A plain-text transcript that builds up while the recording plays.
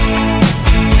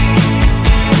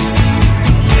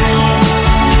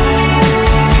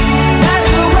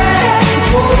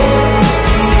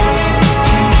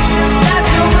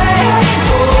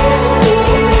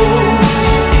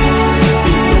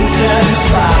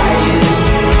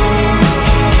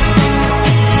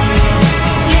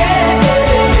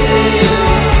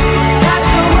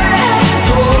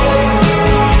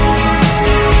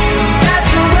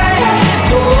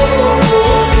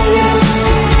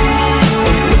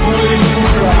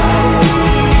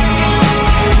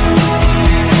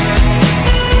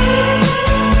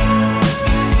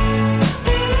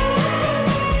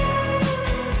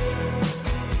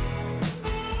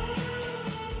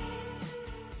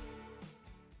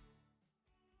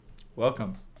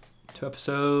Welcome to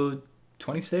episode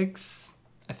 26,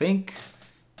 I think.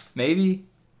 Maybe.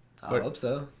 I hope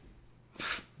so.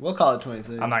 We'll call it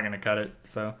 26. I'm not going to cut it,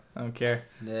 so I don't care.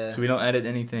 Yeah. So we don't edit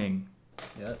anything.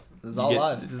 Yeah. This is all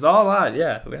live. This is all live,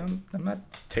 yeah. I'm not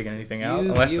taking anything out.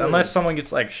 Unless someone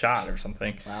gets, like, shot or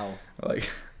something. Wow. Like,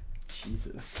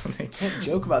 Jesus. something. Can't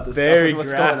joke about this Very stuff with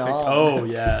what's graphic. going on. Oh,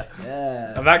 yeah.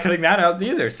 Yeah. I'm not cutting that out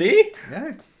either, see?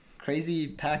 Yeah. Crazy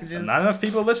packages. Not enough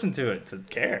people listen to it to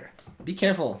care. Be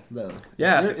careful, though.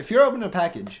 Yeah. If you're opening a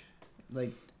package, like...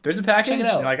 There's a package, Check it and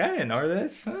out. you're like, I didn't know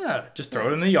this. Just throw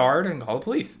it in the yard and call the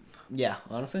police. Yeah,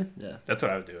 honestly, yeah. That's what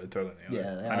I would do. I'd throw it in the yard.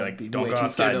 Yeah, I'd be I'd like, be don't way go too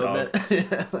outside, scared to dog. open it.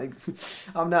 Yeah, like,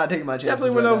 I'm not taking my chances.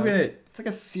 Definitely wouldn't open it. It's like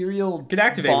a serial Get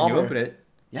activated when you bomber. open it.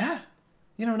 Yeah.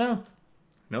 You don't know.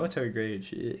 Military grade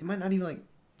shit. It might not even, like...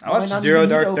 I watched Zero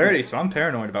Dark 30, so I'm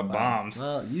paranoid about bombs.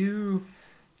 Well,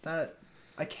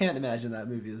 I can't imagine that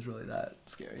movie is really that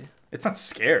scary. It's not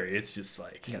scary. It's just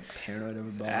like You got paranoid over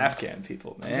bombs. Afghan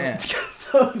people, man.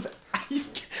 Are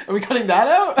we cutting that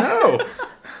out? No.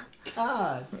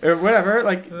 God. Or whatever.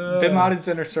 Like, Bin Laden's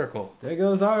inner circle. There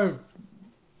goes our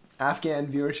Afghan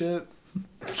viewership.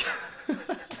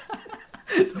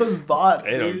 Those bots,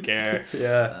 They don't dude. care.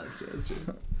 Yeah. That's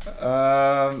true.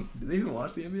 Um. Did they even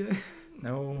watch the NBA?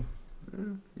 No.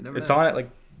 You never It's know. on at like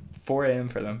 4 a.m.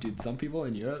 for them. Dude, some people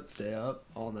in Europe stay up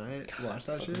all night to watch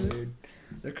that It's shit. fucking weird.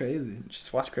 They're crazy.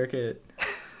 Just watch cricket.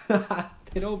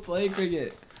 They don't play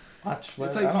cricket. Watch.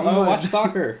 It's I like don't know. England. Watch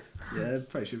soccer. Yeah, I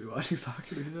probably should be watching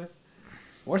soccer today.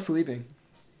 Or sleeping.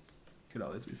 Could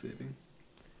always be sleeping.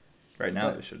 Right now,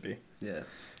 But- it should be. Yeah.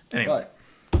 Anyway.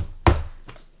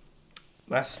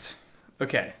 But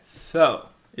Okay, so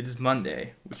it is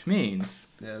Monday, which means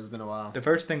yeah, it's been a while. the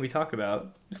first thing we talk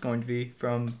about is going to be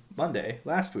from Monday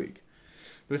last week.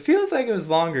 But it feels like it was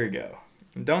longer ago.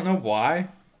 I don't know why,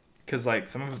 because like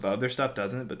some of the other stuff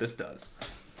doesn't, but this does.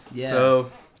 Yeah.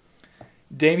 So,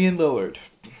 Damian Lillard,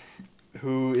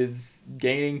 who is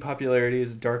gaining popularity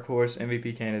as a dark horse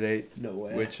MVP candidate, No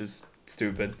way. which is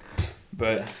stupid,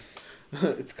 but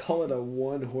It's called a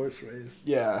one-horse race.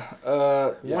 yeah,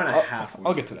 One and a half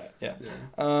I'll get to that. Yeah. Yeah.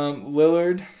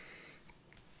 Lillard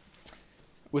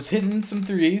was hitting some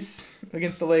threes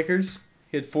against the Lakers.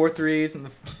 He had 4 threes in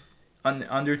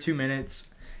under 2 minutes.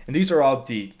 And these are all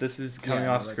deep. This is coming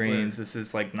Yeah, off like screens. This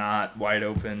is like not wide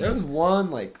open. There was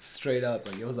one like straight up,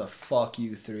 like it was a fuck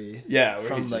you 3. Yeah, where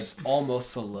From he like just,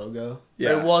 almost the logo.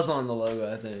 Yeah. It was on the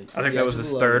logo, I think. I think Yeah, that was just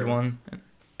his the third logo. one.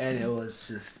 And it was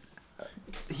just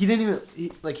he didn't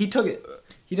even he took it.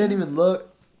 He didn't even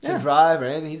look to Yeah. drive or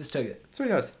anything. He just took it. That's what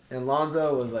he does. And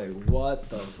Lonzo was like, "What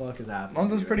the fuck is happening?"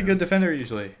 Lonzo's a here pretty right good defender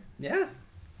usually. now?"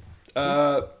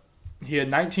 He had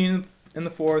 19 in the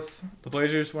fourth. The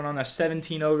Blazers went on a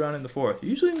 17-0 run in the fourth.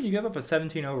 Usually when you give up a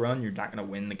 17-0 run, you're not going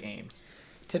to win the game.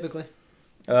 Yeah. Typically.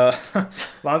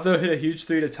 Lonzo hit a huge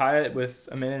 3 to tie it with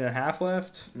a minute and a half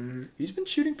left. Mm-hmm. He's been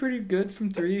shooting pretty good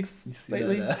from 3 You see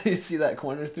lately. that? You see that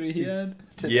corner 3 he had?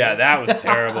 Yeah, that was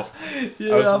terrible.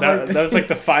 Yeah, that was like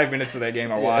the 5 minutes of that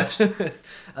game I watched.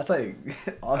 That's like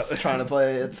us trying to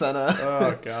play at Senna.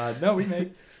 Oh, God. No, we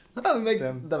made... I thought we make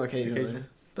Them them occasionally. occasionally.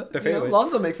 But They're you know, fadeaways.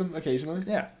 Lonzo makes them occasionally.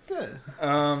 Yeah. Yeah.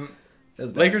 It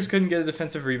was bad. Lakers couldn't get a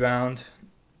defensive rebound.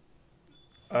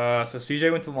 So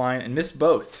CJ went to the line and missed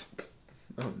both.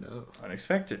 Oh no.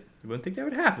 Unexpected. You wouldn't think that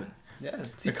would happen. Yeah.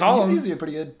 McCollum- He's usually a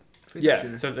pretty good free throw Yeah,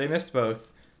 shooter. so they missed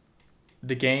both.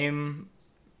 The game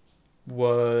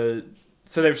was...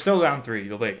 So they were still down 3,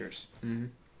 the Lakers. Mhm.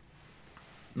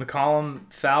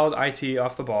 McCollum fouled IT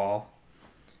off the ball,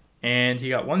 and he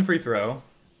got 1 free throw.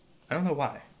 I don't know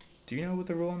why. Do you know what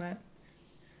the rule on that?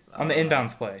 On the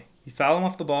inbounds play. He fouled him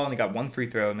off the ball, and he got 1 free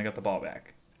throw, and they got the ball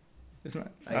back. Isn't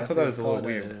that... I guess thought they that was just a little call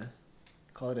it weird.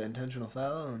 Call it an intentional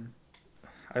foul. And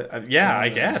I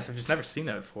guess. I've just never seen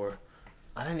that before.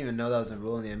 I didn't even know that was a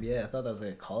rule in the NBA. I thought that was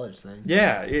like a college thing.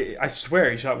 Yeah, I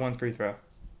swear he shot 1 free throw.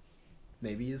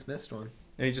 Maybe you just missed one.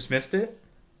 And he just missed it?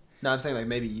 No, I'm saying like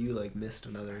maybe you like missed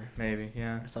another. Maybe,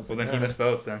 yeah. Or something. Well, then he missed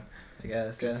both then. I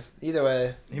guess. Yeah. 'Cause- Either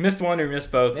way. He missed one or he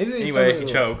missed both. Maybe he Anyway, started he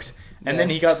with- choked. And Yeah. then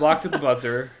he got blocked at the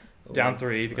buzzer, Oh, down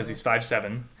 3 because he's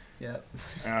 5'7", Yeah.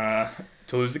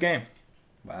 to lose the game.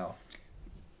 Wow.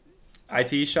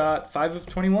 IT shot 5 of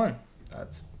 21.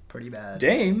 That's pretty bad.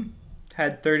 Dame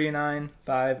had 39,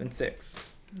 5, and 6.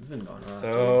 It's been going on.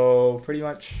 So pretty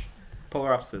much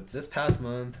polar opposites. This past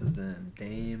month has been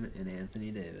Dame and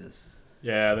Anthony Davis.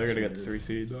 Yeah, they're gonna get the Jeez. 3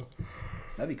 seed though.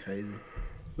 That'd be crazy.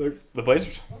 The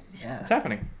Blazers. Yeah. It's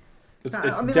happening. It's, Nah, it's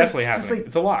I mean, like, definitely it's just, happening. like-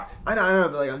 It's a lock. I know,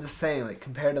 but like I'm just saying, like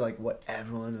compared to like what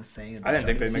everyone was saying. At the I didn't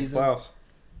start think of they'd the make the season, playoffs.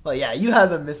 Well, yeah, you had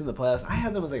them missing the playoffs. I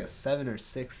had them as like a 7 or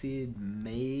 6 seed,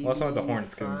 maybe. Well, it's not the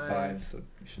Hornets going 5. 5, so you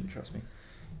shouldn't trust me.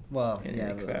 Well, In yeah,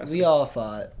 any but capacity. we all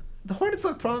thought the Hornets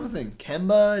looked promising.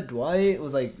 Kemba, Dwight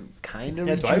was like kind of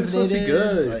Yeah, Dwight was supposed to be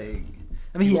good. Like,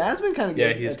 I mean, he has been kind of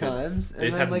good he is at good. times. They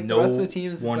just then have like no the rest of the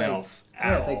team is one like, else yeah,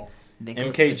 at it's like all.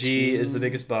 Nicholas MKG is the Batum.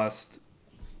 biggest bust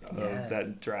of Yeah.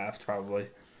 that draft, probably.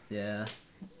 Yeah.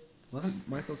 Wasn't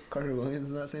Michael Carter Williams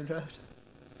in that same draft?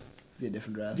 Is he a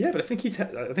different draft? Yeah, but I think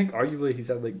arguably he's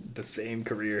had like the same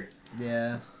career.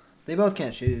 Yeah. They both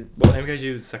can't shoot. Well,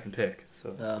 MKG was the second pick,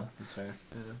 so that's fine. That's fair.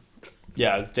 Yeah.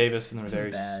 Yeah, it was Davis and then a This is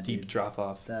very bad, steep dude. drop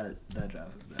off. That draft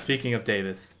was bad. Speaking of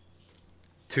Davis,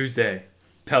 Tuesday,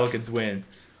 Pelicans win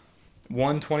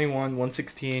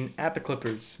 121-116 at the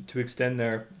Clippers to extend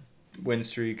their win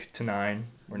streak to 9.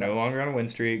 We're no Nice. longer on a win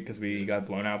streak because we got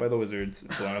blown out by the Wizards,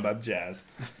 blown out by the Jazz.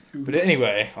 But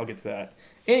anyway, I'll get to that.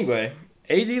 Anyway,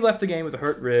 AD left the game with a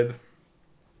hurt rib.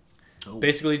 Oh.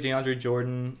 Basically, DeAndre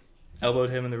Jordan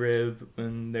elbowed him in the rib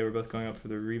when they were both going up for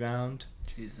the rebound.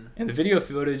 Jesus. And the video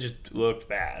footage looked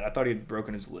bad. I thought he had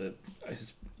broken his lip.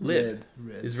 His lip.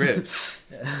 Rib. His rib.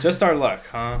 Yeah. Just our luck,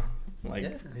 huh? Like, Yeah,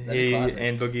 that'd be he classic.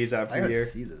 and Boogie's out I for the gotta year.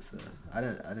 see this. I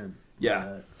didn't. Yeah.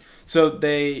 know that. So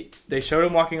they showed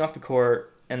him walking off the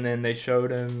court, and then they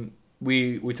showed him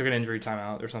we took an injury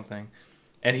timeout or something,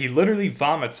 and he literally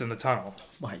vomits in the tunnel,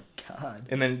 My God.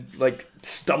 and then like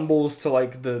stumbles to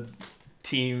like the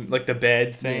team like the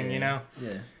bed thing, Yeah. you know. Yeah.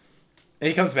 And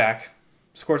he comes back,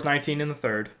 scores 19 in the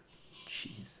third,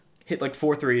 Jeez. hit like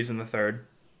 4 threes in the third,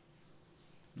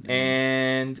 Nice.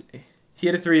 and he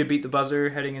had a 3 to beat the buzzer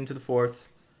heading into the fourth.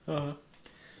 Uh-huh.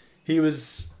 He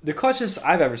was the clutchest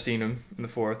I've ever seen him in the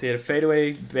fourth. He had a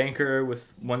fadeaway banker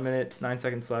with 1 minute, 9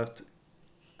 seconds left.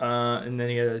 And then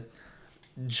he had a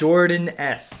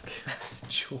Jordan-esque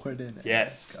Jordan.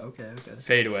 Yes. Okay.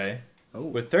 fadeaway Oh.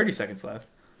 with 30 seconds left,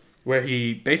 where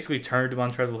he basically turned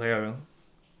Montrezl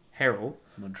Harrell.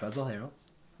 Montrezl Harrell.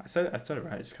 I said it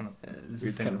right. It's kind of This weird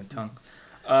is thing kind with of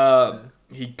my tongue.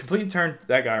 He completely turned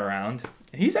that guy around.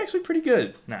 And he's actually pretty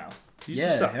good now. He used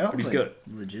to suck, but he's like, good.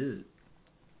 Legit.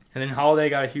 And then Holiday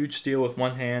got a huge steal with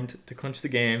one hand to clinch the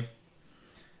game.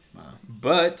 Wow.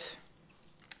 But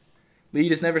lead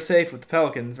is never safe with the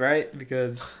Pelicans, right?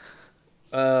 Because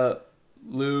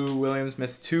Lou Williams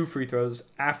missed 2 free throws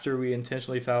after we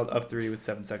intentionally fouled up 3 with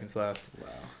 7 seconds left. Wow.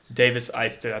 Davis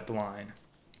iced it at the line.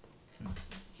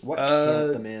 What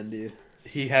can't the man do?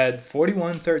 He had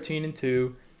 41, 13, and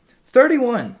 2.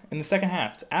 31 in the second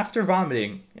half after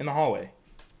vomiting in the hallway.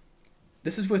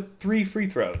 This is with 3 free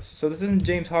throws. So this isn't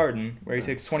James Harden where he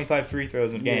takes 25 free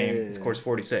throws in a game and scores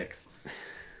 46.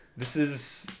 This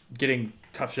is getting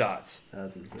tough shots.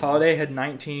 That's insane. Holiday had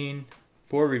 19,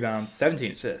 4 rebounds,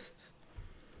 17 assists.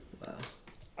 Wow.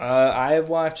 I have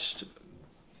watched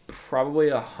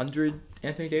probably 100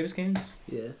 Anthony Davis games.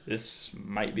 Yeah. This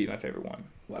might be my favorite one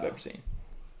I've Wow. ever seen.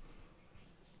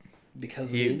 Because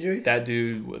of the injury? That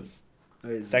dude was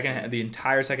Or is the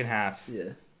entire second half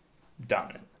Yeah.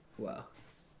 dominant. Wow.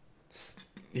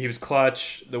 He was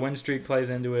clutch. The win streak plays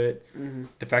into it. Mm-hmm.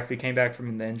 The fact that he came back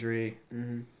from the injury.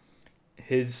 Mm-hmm.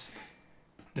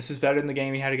 This is better than the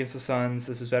game he had against the Suns.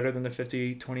 This is better than the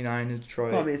 50-29 in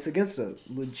Detroit. Well, I mean, it's against a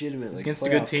legitimate. It's Like, against a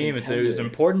good playoff team. It was an contender.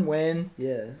 important win.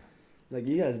 Yeah. Like,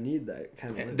 you guys need that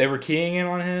kind of win. They were keying in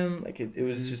on him. Like it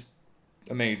was Mhm. just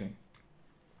amazing.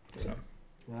 So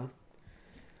Well,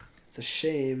 it's a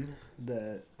shame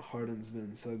that Harden's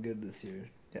been so good this year.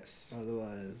 yes,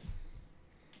 Otherwise,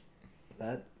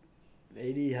 that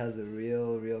AD has a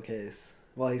real case.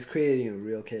 Well, he's creating a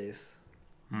real case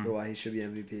for why he should be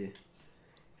MVP.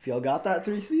 If y'all got that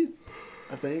 3 seed,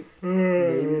 I think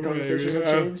maybe the conversation would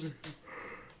have changed.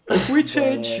 If we But,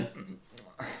 change,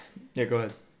 yeah, go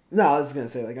ahead. No, I was gonna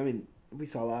say, like, I mean, we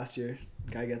saw last year,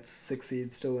 guy gets 6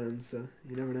 seed, still wins, so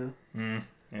you never know.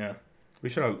 Yeah, we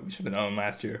should have known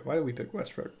last year. Why did we pick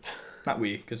Westbrook? Not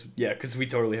we, because we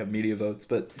totally have media votes.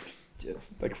 But Yeah.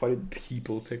 like, why did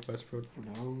people pick Westbrook?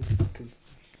 No, because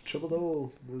triple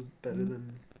double is better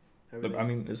than everything. I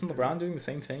mean, isn't LeBron doing the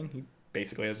same thing? He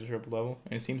basically has a triple double,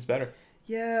 and it seems better.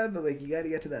 Yeah, but like you got to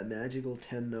get to that magical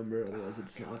 10 number, otherwise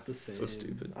it's not the same. So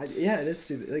stupid. Yeah, it is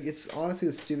stupid. Like it's honestly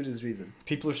the stupidest reason.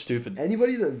 People are stupid.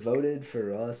 Anybody that voted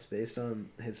for Russ based on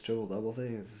his triple double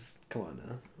thing is just, come on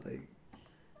now. Like,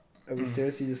 are we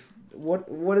seriously just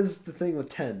what is the thing with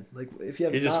 10? Like if you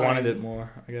have He just 9, wanted it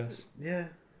more, I guess. Yeah,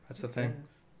 That's the thing.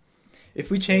 yes.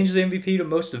 If we change the MVP to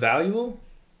most valuable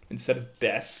instead of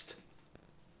best,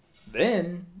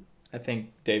 then I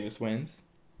think Davis wins.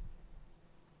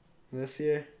 This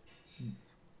year.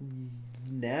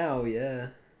 Now, yeah,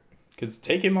 Because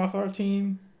take him off our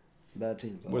team, that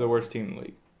team's we're the worst team in the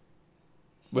league.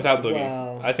 Without Boogie.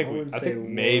 Well, I think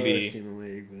maybe. Worst team in the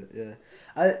league, but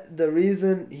yeah. The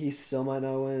reason he still might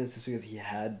not win is just because he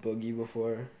had Boogie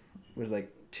before. It was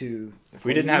like 2. If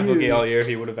we didn't have Boogie all year,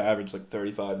 he would have averaged like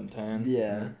 35 and 10.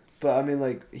 Yeah. But I mean,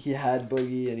 like, he had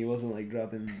Boogie and he wasn't like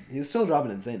dropping. He was still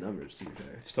dropping insane numbers, to be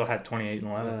fair. Still had 28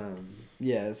 and 11.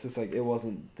 Yeah, it's just like it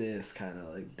wasn't this kind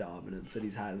of like dominance that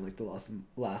he's had in like the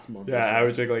last month. Yeah, or so.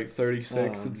 averaging like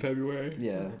 36 in February.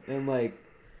 Yeah, and like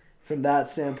from that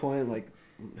standpoint, like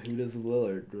who does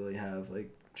Lillard really have? Like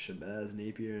Shabazz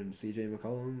Napier and C.J.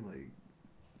 McCollum. Like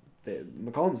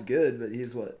McCollum's good, but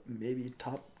he's what, maybe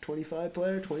top 25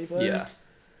 player, 20 player. Yeah.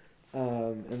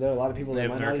 And there are a lot of people that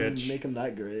might not even Nurkic. make him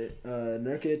that great.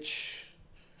 Nurkic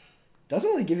doesn't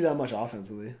really give you that much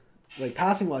offensively. Like,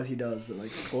 passing-wise, he does, but,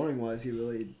 like, scoring-wise, he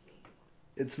really...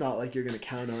 It's not like you're going to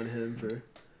count on him for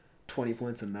 20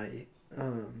 points a night.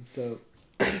 So,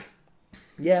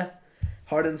 yeah.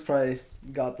 Harden's probably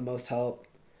got the most help.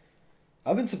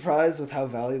 I've been surprised with how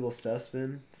valuable Steph's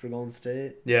been for Golden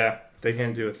State. Yeah, they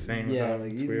can't do a thing. Yeah, without him.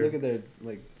 like, It's you weird. look at their,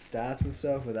 like, stats and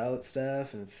stuff without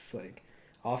Steph, and it's, like,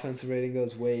 offensive rating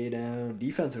goes way down.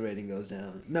 Defensive rating goes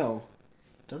down. No.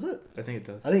 Does it? I think it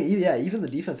does. I think, yeah, even the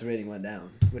defensive rating went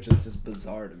down, which is just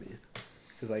bizarre to me.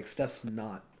 Because, like, Steph's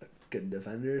not a good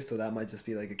defender, so that might just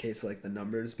be, like, a case of, like, the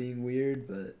numbers being weird,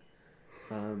 but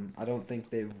I don't think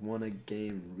they've won a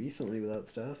game recently without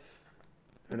Steph.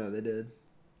 Or no, they did.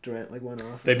 Durant, like, went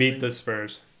off or They something. beat the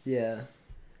Spurs. Yeah.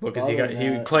 Well, because Other he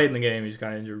than that- played in the game. He just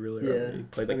got injured really Yeah, early. He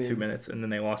played like I 2 mean- minutes, and then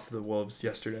they lost to the Wolves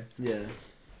yesterday. Yeah.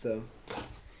 So,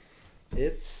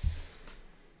 it's...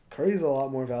 Curry's a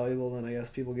lot more valuable than I guess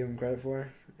people give him credit for.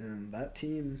 And that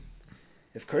team...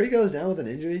 If Curry goes down with an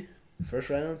injury, first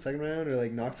round, second round, or,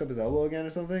 like, knocks up his elbow again or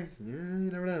something, yeah,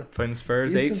 you never know. Playing the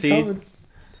Spurs, Houston's 8 seed. coming.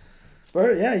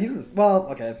 Spurs, yeah, well,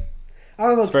 okay. I don't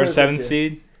know about Spurs, Spurs 7 this year.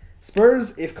 seed.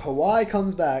 Spurs, if Kawhi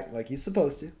comes back like he's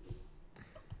supposed to,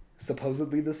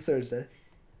 supposedly this Thursday,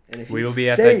 and if We he will be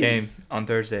at that stays, game on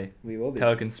Thursday. We will be.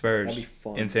 Pelicans Spurs That'd be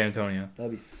fun. in San Antonio.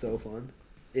 That'd be so fun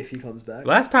if he comes back.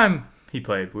 Last time he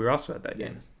played, we were also at that Yeah.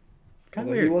 game. Kind of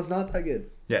Although weird. he was not that good.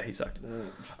 Yeah, he sucked. Well,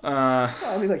 Uh,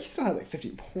 I mean, like he still had like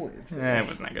 15 points. but, it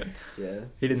wasn't that good. Yeah,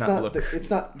 He did it's not look- it's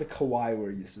not the Kawhi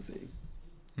we're used to seeing.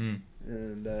 Hmm.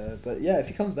 And but yeah, if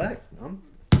he comes back,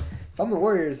 if I'm the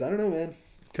Warriors, I don't know, man.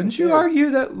 Couldn't you argue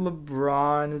that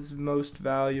LeBron is most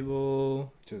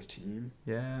valuable? To his team.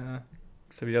 Yeah.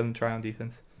 So he doesn't try on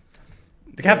defense.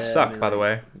 The Cavs Yeah, I suck, mean, by the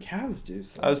way. The Cavs do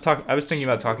suck. I was thinking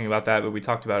about talking Jesus. about that, but we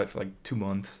talked about it for like 2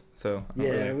 months. So I don't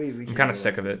Yeah, really- we I'm can't kind of go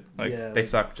sick there. of it. Like Yeah, they like,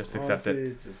 suck. Just accept Honestly,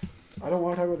 it. it's just I don't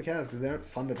want to talk about the Cavs because they aren't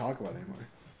fun to talk about anymore.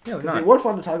 Yeah, Because they were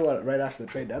fun to talk about it right after the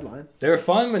trade deadline. They were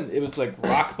fun when it was like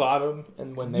rock bottom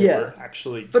and when they Yeah. were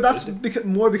actually. But that's good.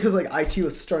 because like IT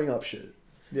was stirring up shit.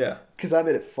 Yeah. Because that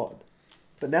made it fun.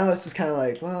 But now it's just kind of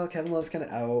like, well, Kevin Love's kind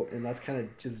of out, and that's kind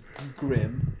of just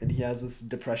grim, and he has this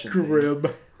depression thing.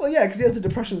 Well, yeah, because he has the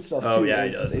depression stuff Oh too. yeah,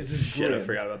 and he it's, does. It's just Shit, I grim.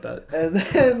 forgot about that. And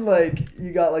then like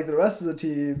you got like the rest of the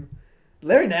team.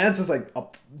 Larry Nance is like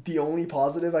the only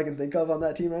positive I can think of on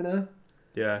that team right now.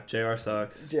 Yeah, JR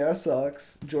sucks. JR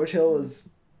sucks. George Hill is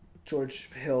George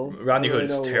Hill. Rodney I don't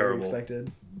Hood's know what we terrible.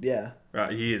 expected. Yeah,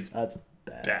 Right, he is that's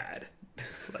bad. bad.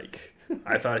 Like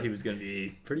I thought he was gonna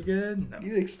be pretty good. No,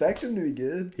 You'd expect him to be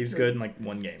good. he was Like, good in like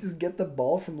one game. Just get the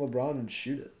ball from LeBron and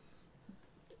shoot it.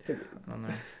 It's like, I don't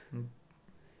know.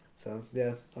 so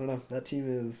yeah, I don't know. That team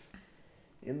is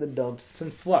in the dumps. It's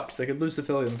in flux. They could lose to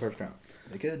Philly in the first round.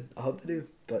 They could. I hope they do.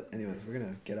 But anyways, we're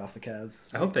gonna get off the Cavs.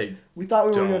 I hope they. We thought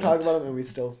we weren't gonna talk don't. about them, and we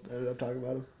still ended up talking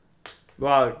about them.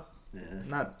 Well, Yeah.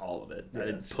 not all of it. Yeah, I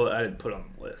that's didn't put on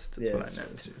the list. That's Yeah, what that's I true, meant.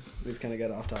 that's true. We just kind of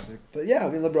got off topic. But yeah, I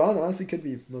mean, LeBron honestly could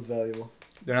be most valuable.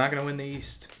 They're not gonna win the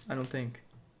East. I don't think.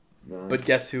 No. But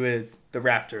guess who is? The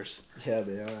Raptors, yeah,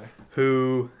 they are.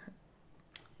 who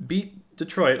beat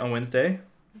Detroit on Wednesday,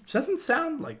 which doesn't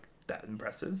sound like that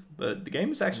impressive, but the game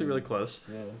was actually really close.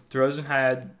 Yeah. DeRozan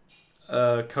had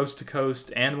coast to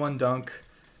coast and one dunk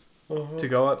to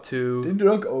go up to. Didn't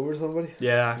dunk over somebody?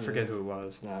 Yeah, I forget Yeah. who it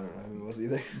was. No, I don't know who it was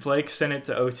either. Blake sent it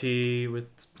to OT with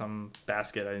some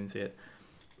basket. I didn't see it.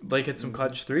 Blake hit some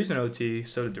clutch threes in OT.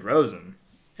 So did DeRozan,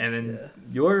 and then Yeah.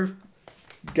 your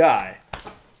guy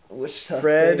Wichita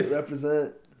Fred State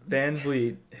represent Van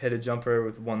Vliet hit a jumper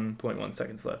with 1.1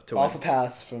 seconds left to off a win.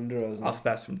 pass from DeRozan. Off a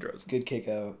pass from DeRozan. Good kick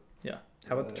out. Yeah.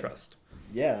 How about the trust?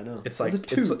 Yeah, I know. It's It was like a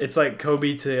two. it's like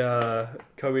Kobe to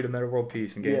Meta World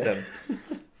Peace in Game Yeah. 7.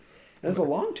 It was a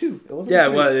long two. It wasn't. Yeah, a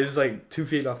three. well, it was like 2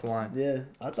 feet off the line. Yeah,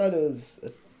 I thought it was a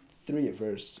 3 at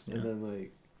first, Yeah. and then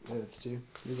like yeah, it's 2.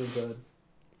 He was inside.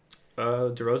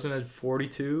 DeRozan had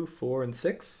 42, 4, and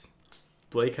 6.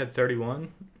 Blake had 31.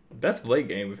 Best Blake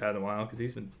game we've had in a while because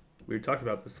we've We talked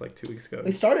about this like 2 weeks ago.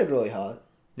 He started really hot.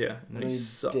 Yeah, and then he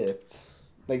sucked. Dipped.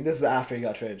 Like, this is after he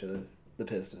got traded to the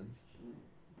Pistons.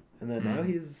 And then now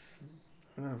he's...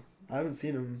 I don't know. I haven't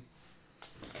seen him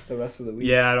the rest of the week.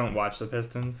 Yeah, I don't watch the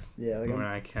Pistons when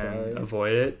I can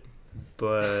avoid it.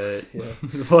 But,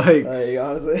 like...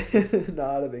 honestly,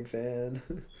 not a big fan.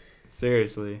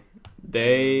 Seriously.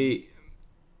 They're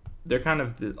kind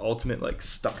of the ultimate, like,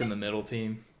 stuck-in-the-middle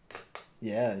team.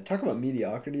 Yeah, talk about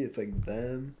mediocrity. It's like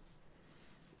them.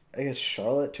 I guess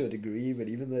Charlotte to a degree, but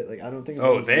even the I don't think.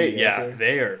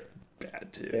 They are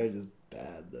bad too. They're just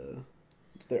bad though.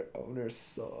 Their owner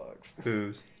sucks.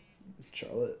 Who's?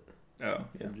 Charlotte. Oh.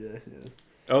 MJ. Yeah.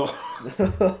 Oh.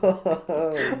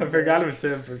 I forgot it was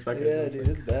him for a second. Yeah, dude,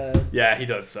 it's bad. Yeah, he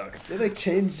does suck. They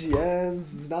change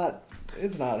GMs.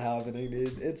 It's not happening,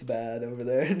 dude. It's bad over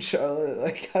there in Charlotte.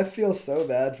 Like, I feel so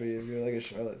bad for you if you're like a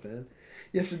Charlotte fan.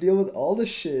 You have to deal with all the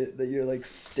shit that your like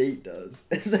state does,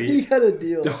 and then you gotta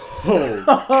deal. Oh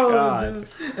God!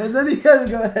 And then you gotta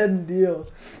go ahead and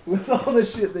deal with all the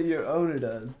shit that your owner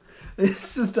does.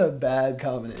 It's just a bad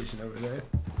combination over there.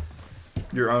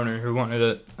 Your owner, who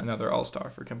wanted another All-Star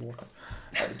for Kemba Walker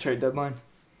at the trade deadline.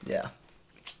 Yeah.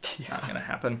 Not gonna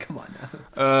happen. Come on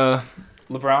now.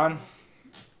 LeBron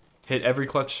hit every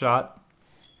clutch shot.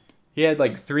 He had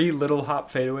like 3 little hop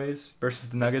fadeaways versus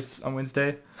the Nuggets on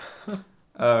Wednesday.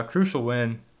 Crucial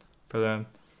win for them.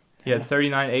 He had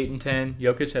 39, 8, and 10.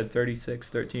 Jokic had 36,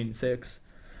 13, and 6.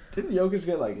 Didn't Jokic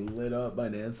get like lit up by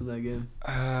Nance in that game?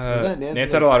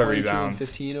 Nance had a lot of rebounds.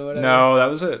 15 or whatever? No,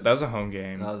 that was a home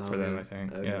game for them, I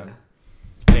think. Okay. Yeah.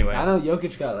 Anyway, I know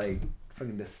Jokic got like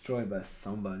fucking destroyed by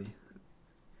somebody.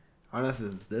 I don't know if it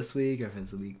was this week or if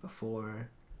it's the week before,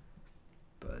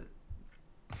 but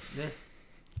yeah.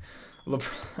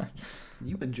 LeBron.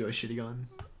 You enjoy shitting on.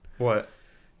 What?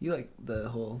 You like the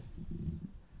whole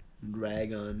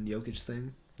rag on Jokic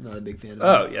thing? I'm not a big fan of it.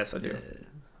 Oh, yes, I do. Yeah.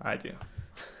 I do.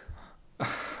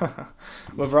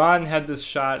 LeBron had this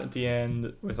shot at the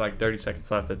end with like 30 seconds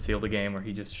left that sealed the game where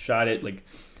he just shot it, like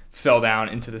fell down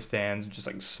into the stands and just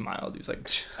like smiled. He was like,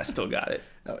 I still got it.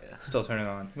 Oh, yeah. Still turn it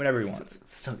on whenever he wants.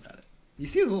 Still got it. You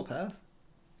see his little pass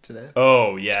today?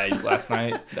 Oh, yeah. Last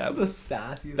night. That was the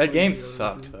sassiest. That game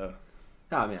sucked, though.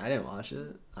 No, I mean, I didn't watch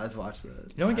it. I just watched the.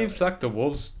 You know what game sucked? The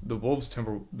Wolves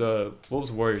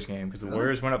Warriors game, because the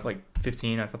Warriors went up like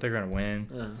 15. I thought they were gonna win.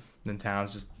 Uh-huh. Then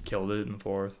Towns just killed it in the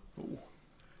fourth. Ooh.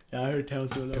 Yeah, I heard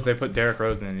Towns doing that. Because they put Derrick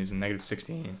Rose in, he was a negative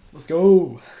 16. Let's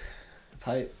go. It's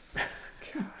hype.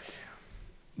 God.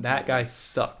 That guy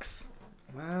sucks.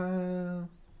 Well,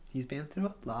 he's been through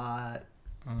a lot.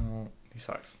 Oh, he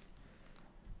sucks.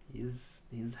 He's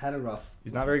had a rough.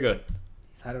 He's not very good.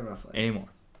 He's had a rough life anymore.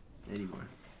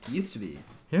 He used to be. You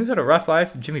know who's had a rough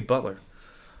life? Jimmy Butler.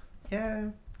 Yeah,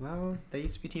 well, they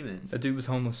used to be teammates. That dude was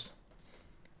homeless.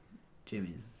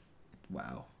 Jimmy's,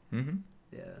 wow. Mm-hmm.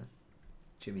 Yeah,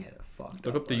 Jimmy had a fucked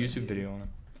Look up the YouTube dude. video on him.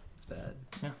 It's bad.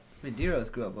 Yeah. I mean, D-Rose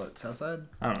grew up, what, Southside?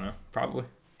 I don't know. Probably.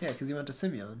 Yeah, because he went to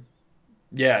Simeon.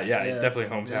 Yeah, it's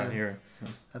definitely hometown here. Yeah.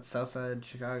 That's Southside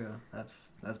Chicago.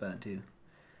 That's bad, too.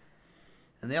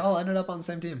 And they all ended up on the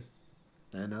same team.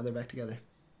 And now they're back together.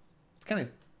 It's kind of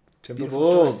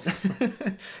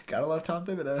Timberwolves. Gotta love Tom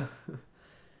Thibodeau.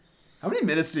 How many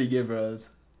minutes did he give Rose?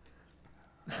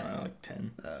 Like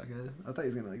 10. Oh, okay. I thought he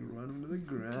was gonna like run him to the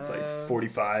ground. It's like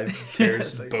 45.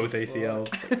 Tears like, both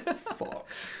ACLs. It's like, fuck.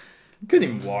 Couldn't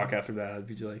even walk after that. I'd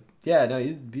be just like... Yeah, no,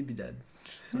 he'd be dead.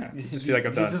 Yeah, just be like,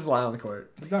 I'm done. He'd just lie on the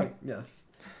court. He's done. Like, yeah.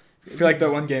 I feel like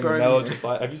that one game when Burn Melo here. just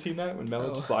lies. Have you seen that? When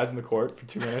Melo just lies in the court for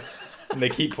 2 minutes and they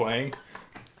keep playing?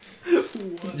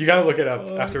 You gotta look it up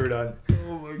after we're done.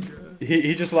 Oh my god.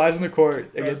 He just lies in the court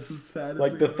against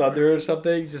like the Thunder or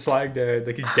something, just lying there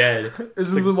like he's dead.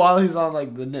 This is while he's on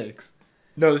like the Knicks.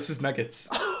 No, this is Nuggets.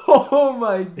 Oh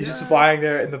my god. He's just lying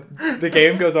there and the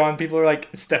game goes on. People are like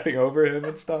stepping over him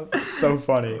and stuff. It's so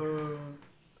funny.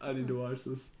 I need to watch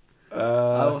this.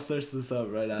 I will search this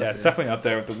up right after. Yeah, it's definitely up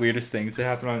there with the weirdest things that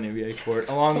happen on an NBA court,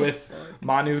 along with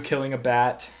Manu killing a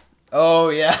bat. Oh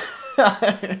yeah.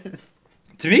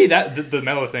 To me, that the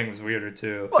Melo thing was weirder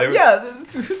too. Well, who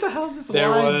the hell just there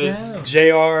lies was down?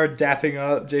 JR dapping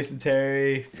up Jason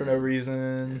Terry for no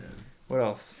reason. What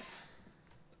else?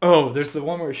 Oh, there's the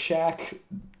one where Shaq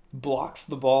blocks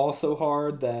the ball so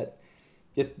hard that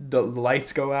the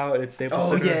lights go out and it's Staples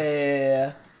Center.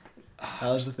 Yeah.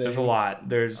 That was the thing. There's a lot.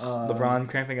 There's LeBron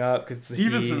cramping up because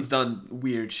Stevenson's done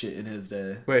weird shit in his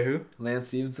day. Wait, who? Lance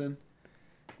Stevenson.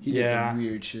 He did some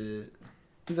weird shit.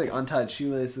 He's like untied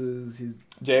shoelaces. He's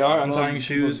JR untying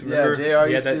shoes. Yeah, JR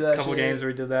used to do that. Couple games where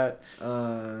he did that.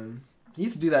 He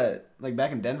used to do that like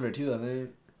back in Denver too. I think.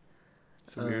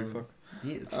 It's a weird fuck.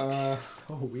 He is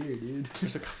so weird, dude.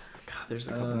 There's a God, there's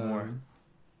a couple more.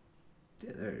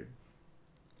 Yeah, there are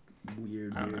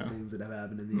weird I don't know. things that have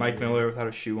happened in the Mike NBA. Miller without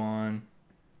a shoe on.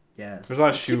 Yeah. There's a lot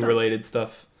of Let's keep shoe that- related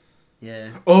stuff.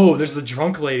 Yeah. Oh, there's the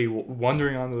drunk lady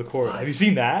wandering onto the court. Have you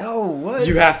seen that? No, what?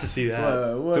 You have to see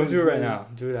that. What Don't is do it right this? now.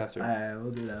 Do it after. Alright,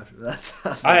 we'll do it after.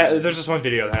 That's There's just one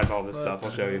video that has all this What stuff.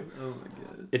 I'll the show you. hell? Oh my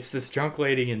god. It's this drunk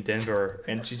lady in Denver,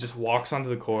 and she just walks onto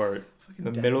the court in the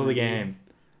Fucking middle of the Denver,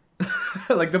 game.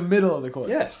 Like the middle of the court.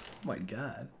 Yes. Oh my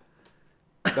god.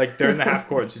 Like, they're in the half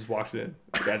court, and she just walks in.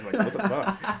 The guy's like, what the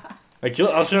fuck? Like,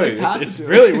 I'll show Like, you. pass It's it to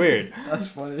really her. weird. That's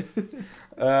funny.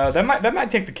 That might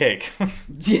take the cake.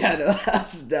 Yeah, no,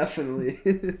 that's definitely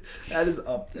that is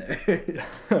up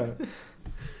there.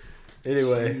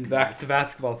 Anyway, Jesus. back to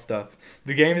basketball stuff.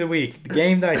 The game of the week. The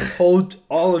game that I told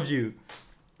all of you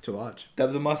To watch. that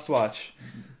was a must-watch.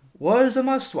 Was a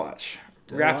must-watch.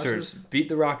 Did I watch Raptors this? beat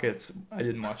the Rockets. I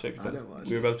didn't watch it I because didn't watch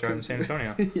we were it. both driving to San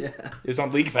Antonio. Yeah. It was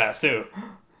on League Pass, too.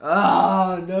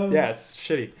 Oh no. Yeah, it's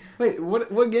shitty. Wait,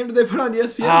 what game did they put on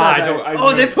ESPN? Ah, that I don't- night? I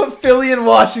oh, they don't- put Philly and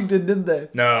Washington, didn't they?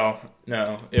 No.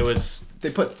 It was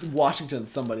They put Washington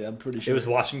somebody. I'm pretty sure.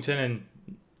 Washington and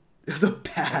It was a I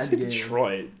bad said game.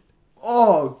 Detroit.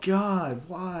 Oh God,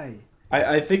 why?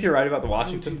 I think you're right about the Why would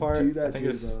Washington you part. Do I that think to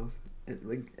it's yourself.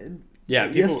 And yeah.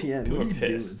 ESPN, People what are are you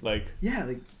pissed. doing? Like yeah,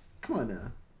 like come on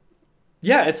now.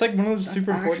 yeah, it's like one of those That's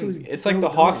super important. actually It's so like the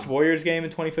dumb. Hawks Warriors game in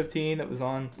 2015 that was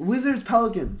on. Wizards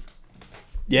Pelicans.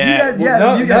 Yeah, guys- yeah, it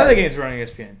was you none of the guys. games were on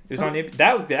ESPN. It was on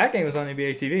that game was on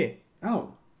NBA TV.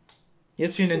 Oh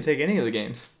ESPN didn't take any of the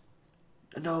games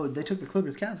no, they took the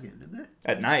Clippers Cavs game, didn't they?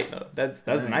 at night though. That was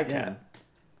a Right, nightcap.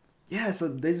 Yeah, so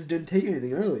they just didn't take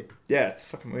anything early. Yeah, it's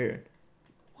fucking weird.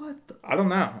 What the? I don't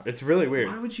know. It's really weird.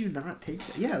 Why would you not take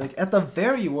that? Yeah, like at the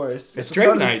very worst. It's at the start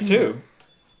Drake of the night season. too.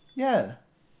 Yeah,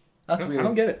 that's I weird.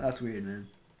 don't get it. That's weird, man.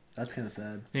 That's kind of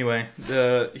sad. Anyway,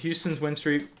 the Houston's win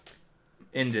streak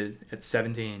ended at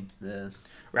 17. Yeah.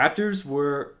 Raptors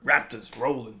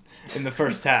rolling in the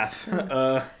first half.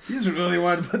 You just really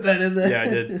wanted to put that in there. Yeah, I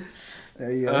did.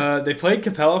 There you go. They played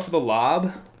Capella for the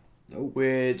lob, Oh.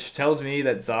 which tells me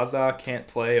that Zaza can't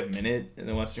play a minute in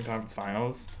the Western Conference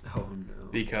Finals Oh no.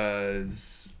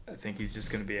 because I think he's just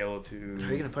going to be able Who are you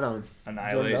to gonna put on?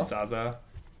 annihilate Bell? Zaza.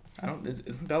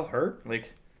 Isn't Bell hurt?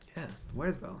 Like, Yeah.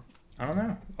 Where's Bell? I don't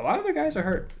know. A lot of the guys are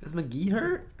hurt. Is McGee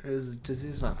hurt, or does he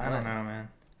just not play? I don't know, man.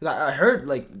 'Cause I heard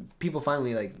like people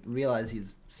finally like realize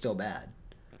he's still bad,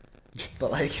 but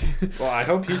like. Well, I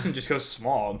hope Houston just goes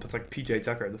small and puts like PJ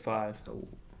Tucker at the 5. Oh.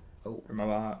 Or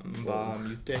Mbah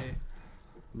Mute.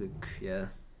 Luke, yeah,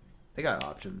 they got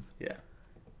options. Yeah.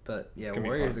 But yeah, It's gonna be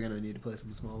Warriors fun. are gonna need to play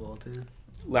some small ball too.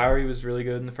 Lowry was really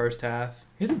good in the first half.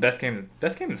 He had the best game of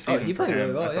the season. he for played him,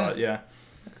 really well, I thought, yeah.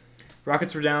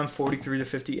 Rockets were down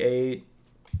 43-58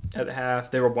 at the half.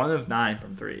 They were 1 of 9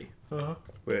 from 3,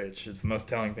 which is the most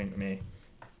telling thing to me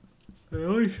They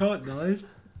only shot 9.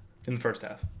 in the first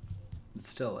half. It's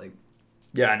still like.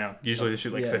 Yeah, I know. Usually they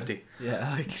shoot like Yeah. 50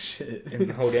 Yeah, like shit. in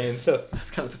the whole game. So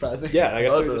That's kind of surprising. yeah, I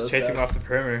guess Both they're of just those chasing stats. off the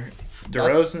perimeter.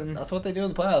 That's, DeRozan, that's what they do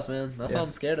in the playoffs, man. That's Yeah. why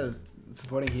I'm scared of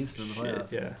supporting Houston in the shit,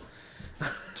 playoffs. yeah.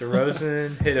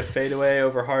 DeRozan hit a fadeaway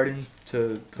over Harden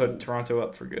to put Toronto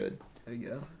up for good. There you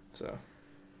go. So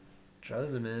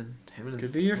DeRozan, man. Him and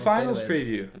his could be your little finals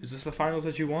fadeaways. preview. Is this the finals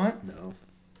that you want? No.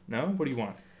 No. What do you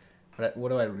want? What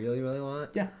do I really, really want?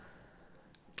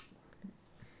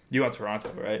 You want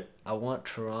Toronto, right? I want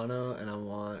Toronto and I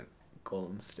want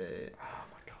Golden State. Oh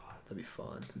my god, That'd be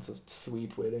fun. it's a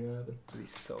sweep waiting to happen. That'd be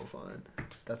so fun.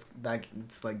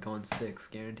 It's like going 6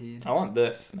 guaranteed. I want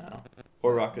this now,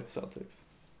 or Rockets Celtics.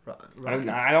 Rockets,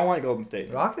 I don't want Golden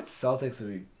State. Rockets Celtics would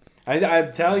be.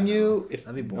 I'm telling you, if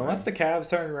That'd be boring. unless the Cavs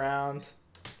turn around,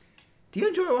 Do you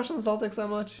enjoy watching the Celtics that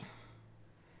much?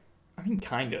 I mean,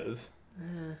 kind of.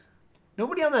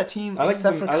 Nobody on that team I like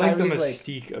except the, for I like the Kyrie's,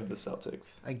 mystique of the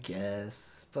Celtics. I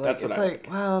guess, but That's like what it's I like,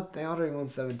 well, they already won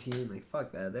 17. Like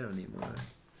fuck that, they don't need more.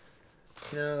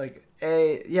 You know, like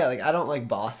like I don't like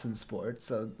Boston sports,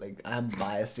 so like I'm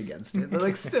biased against it. But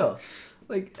like still,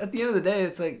 like at the end of the day,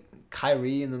 it's like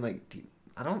Kyrie, and then like dude,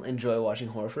 I don't enjoy watching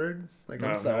Horford. Like No,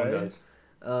 I'm no one sorry.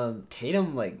 does.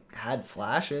 Tatum like had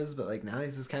flashes, but like now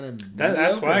he's just kind of.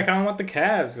 That's why I kind of want the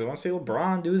Cavs because I want to see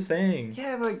LeBron do his thing.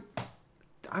 Yeah, but like,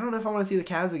 I don't know if I want to see the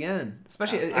Cavs again,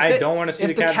 especially. If I they- don't want to see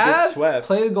if the Cavs get swept.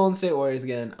 play the Golden State Warriors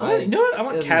again, You know what? I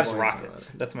want it'll be Cavs boring Rockets.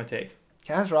 to watch. That's my take.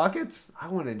 Cavs Rockets. I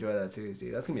want to enjoy that series,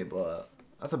 dude. That's gonna be a blowout.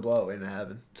 That's a blowout waiting to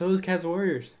happen. So is Cavs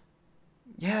Warriors.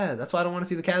 Yeah, that's why I don't want to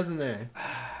see the Cavs in there.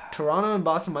 Toronto and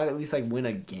Boston might at least like win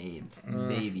a game,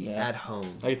 maybe yeah. at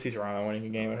home. I could see Toronto winning a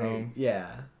game at home. Yeah,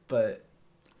 but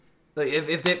like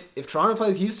if Toronto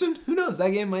plays Houston, who knows? That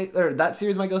game might or that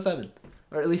series might go 7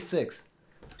 or at least 6.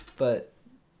 But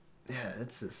yeah,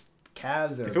 it's just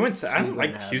Cavs are. If it went, I don't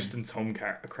like happen. Houston's home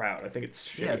crowd. I think it's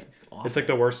shitty. Yeah, it's awful. It's like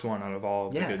the worst one out of all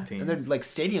of yeah, the good teams. and their like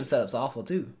stadium setup's awful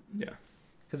too. Yeah.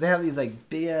 Because they have these like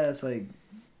big ass like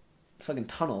fucking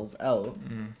tunnels out,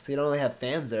 so you don't really have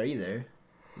fans there either.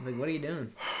 It's like, what are you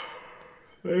doing?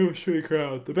 They have a shitty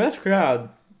crowd. The best crowd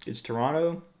is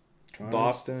Toronto,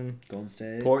 Boston, Golden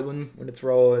State, Portland when it's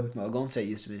rolling. Well, Golden State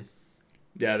used to be.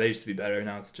 Yeah, they used to be better.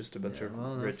 Now it's just a bunch of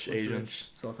rich Asians. Rich.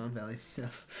 Silicon Valley. Yeah.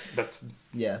 That's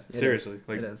Seriously,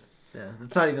 like it is. Yeah,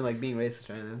 it's not even like being racist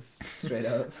right now. It's straight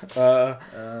up.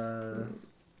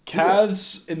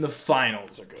 Cavs in the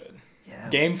finals are good. Yeah.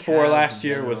 Game 4 last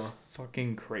year was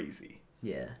fucking crazy.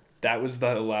 Yeah. That was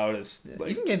the loudest. Yeah.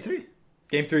 Like, Even Game 3.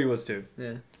 Game 3 was too.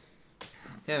 Yeah.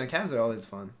 Yeah, the Cavs are always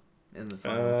fun in the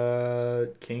finals.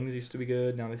 Kings used to be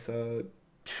good. Now they suck.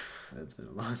 It's been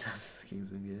a long time since the Kings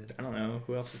been good. I don't know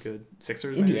who else is good.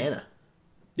 Sixers. Indiana.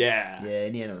 Maybe? Yeah. Yeah,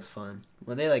 Indiana was fun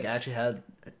when they like actually had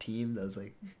a team that was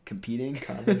like competing.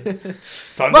 Thunder.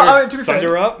 Well, I mean, to be Thunder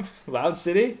fair. up. Loud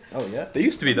City. Oh yeah. They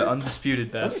used to be the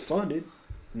undisputed That was best. fun, dude.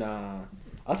 Nah,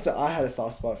 I had a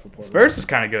soft spot for Portland. Spurs is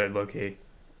kind of good, low key.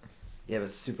 Yeah, but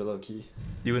it's super low key.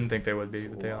 You wouldn't think they would be, It's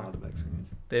but a they lot are. of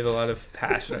Mexicans. They have a lot of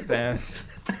passionate fans.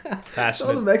 All the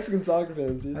Passionate. Mexican soccer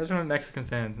fans, dude. I just want Mexican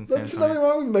fans in San There's Antonio. nothing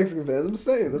wrong with Mexican fans. I'm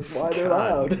saying that's why they're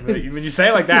loud. When you say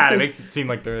it like that, it makes it seem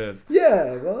like there is.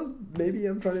 Yeah, well, maybe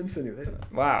I'm trying to insinuate.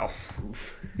 Wow.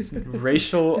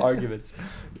 Racial arguments.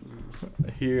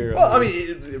 Here. Well, I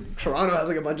mean, Toronto has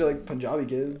like a bunch of like Punjabi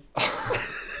kids.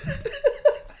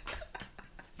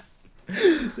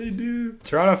 They do.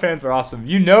 Toronto fans are awesome.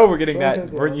 You know we're getting Toronto that.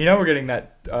 fans are You know we're getting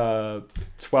that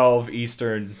 12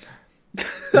 Eastern,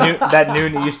 that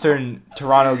noon Eastern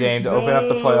Toronto game to open up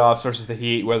the playoffs versus the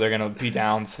Heat, where they're gonna be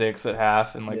down 6 at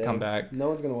half and Yeah, come back. No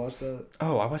one's gonna watch that.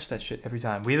 Oh, I watch that shit every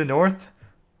time. We the North.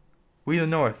 We the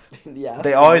North. Yeah.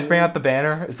 They always bring out the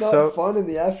banner. It's It's not so fun in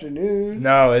the afternoon.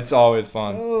 no. It's always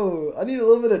fun. Oh, I need a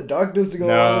little bit of darkness to go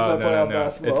on with my playoff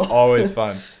basketball. It's always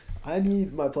fun. I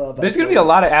need my playoff basketball. There's gonna be a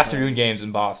lot of afternoon games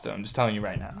in Boston. I'm just telling you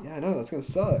right now. Yeah, I know. That's going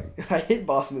to suck. I hate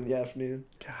Boston in the afternoon.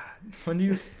 God, when do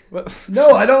you? What?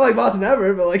 No, I don't like Boston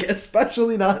ever, but like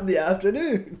especially not in the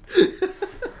afternoon.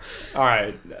 All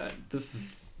right, this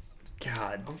is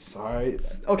God. I'm sorry.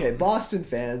 Okay, Boston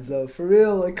fans though, for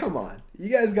real, like come on. You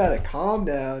guys got to calm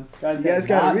down. You guys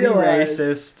got to realize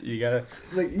racist. You gotta.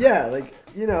 like yeah, like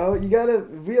you know, you got to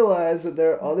realize that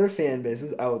there are other fan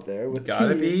bases out there with Gotta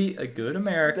teams be a good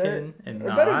American that and are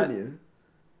not better than you.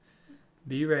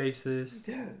 be racist.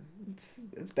 Yeah,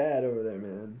 it's bad over there,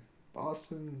 man.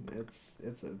 Boston,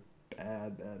 it's a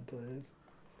bad place.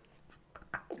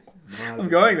 I'm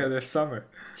going there this summer.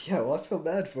 Yeah, well, I feel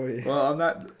bad for you. Well, I'm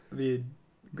not. I mean,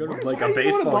 go to Why- like why a are you going to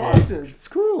baseball game. Boston? It's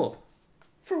cool.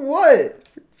 For what?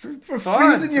 For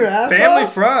Fun. freezing your ass Family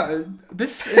off? fun.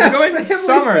 This is going this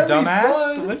summer, Family-friendly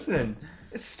dumbass. fun. Listen.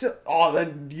 It's still. Oh,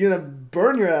 then you're gonna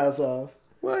burn your ass off.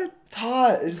 What? It's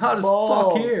hot. It's hot as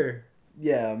fuck here.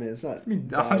 Yeah, I mean it's not. I mean,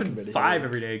 bad 105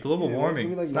 every day. Global Yeah, warming. gonna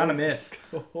be like It's not a 90. myth.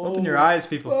 Open your eyes,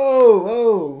 people.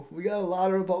 Whoa! We got a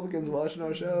lot of Republicans watching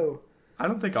our show. I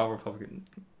don't think all Republicans.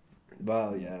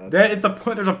 Well, yeah. There's a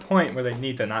point where they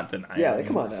need to not deny. Yeah, it. like,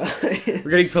 come on now.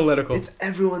 We're getting political. It's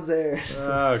everyone's there.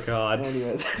 Oh God.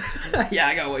 Anyways, yeah,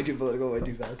 I got way too political, way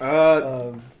too fast.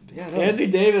 Yeah, no. Anthony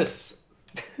Davis.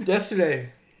 Yesterday,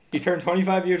 he turned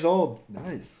 25 years old,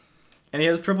 Nice. and he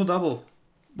had a triple double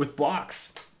with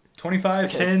blocks.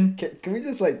 25, 10 Can we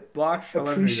just like blocks.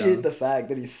 11 appreciate rebounds. the fact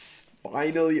that he's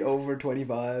finally over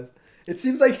 25? It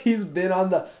seems like he's been on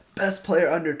the best player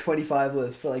under 25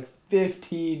 list for like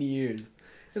 15 years.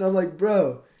 And I'm like,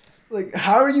 bro, like,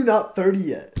 how are you not 30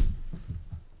 yet?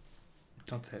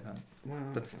 Don't say that.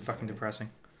 Wow, That's fucking depressing.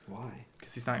 Why?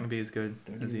 Because he's not going to be as good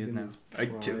 30 as he is is gonna now. be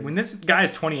his prime. When this guy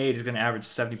is 28, he's going to average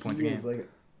 70 points a He game. is like,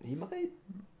 he might,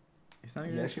 He's not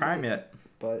even he in his actually prime might. yet.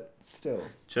 but still,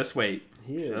 Just wait.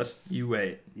 he is. Just you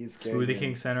wait. He's scary. Smoothie man.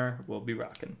 King Center will be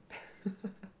rocking.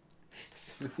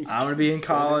 Smoothie I'm going to be King in Center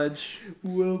college.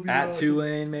 will be At rocking.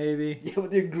 Tulane, maybe. Yeah,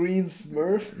 with your green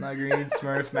Smurf. My green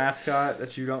Smurf mascot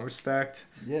that you don't respect.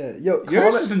 Yeah, yo,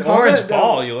 Yours is an orange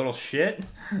ball, you little shit.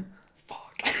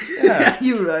 Fuck. Yeah. Yeah,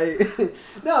 you're right.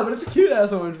 No, but it's a cute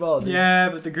ass orange ball. Dude. Yeah,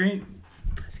 but the green.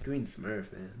 It's a green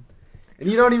Smurf, man. And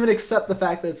you don't even accept the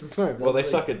fact that it's a Smurf. Well, they That's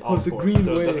suck like, at all it's a sports, green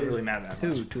so it wave. doesn't really matter that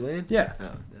much. Who, Tulane? Yeah.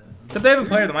 Oh, Except they have a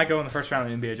player that might go in the first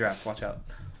round of the NBA draft. Watch out.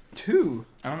 Two.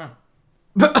 I don't know.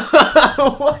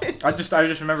 What? I just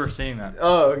remember seeing that.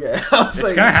 Oh, okay. I was It's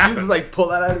like, gonna did you happen. just like pull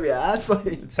that out of your ass? Like,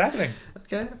 It's happening.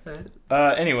 okay.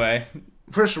 Right. Anyway,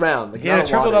 First round. Like, he had a not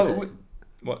triple lottery double. pick.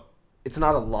 What? It's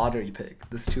not a lottery pick.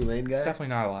 This Tulane guy. It's definitely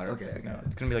not a lottery. Okay. No,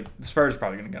 it's gonna be like the Spurs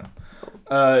probably gonna get him.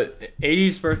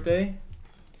 80's birthday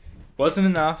wasn't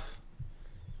enough.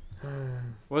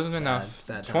 Wasn't enough.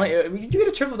 Sad 20. times. You get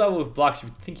a triple double with blocks. You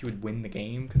would think you would win the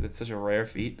game because it's such a rare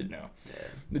feat, but no. Yeah.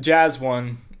 The Jazz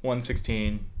won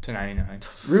 116-99.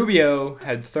 Rubio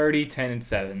had 30, 10, and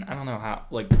 7. I don't know how.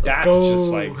 Like that's go.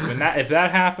 just like if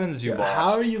that happens, you lost.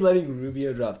 How are you letting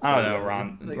Rubio drop? I don't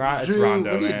know, 30? It's Drew,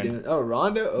 Rondo, what are you man. doing? Oh,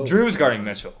 Rondo. Oh, Drew's guarding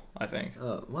Mitchell, I think.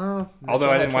 Oh well. Although Mitchell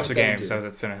I had didn't watch the game 27 because I was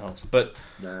at Center Hills. But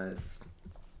Nice.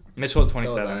 Mitchell at So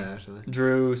 27. was I, actually.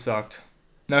 Drew sucked.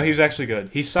 No, he was actually good.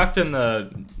 He sucked in the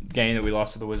game that we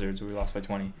lost to the Wizards. We lost by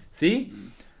 20. See?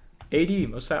 AD,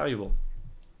 most valuable.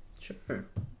 Sure.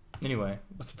 Anyway,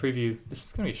 let's preview. This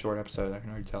is going to be a short episode, I can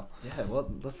already tell. Yeah. Well,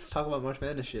 let's talk about March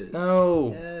Madness shit.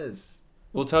 No. Yes.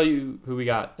 We'll tell you who we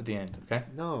got at the end, okay?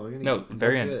 No, we're gonna. No,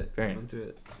 very run end. through it. Very end. Run through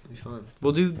it. It'll be fun.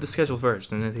 We'll do the schedule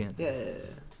first and then at the end. Yeah.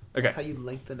 Okay. That's how you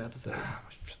lengthen episodes.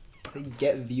 That's how you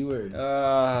get viewers.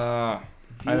 I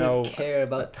Viewers know. care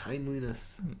about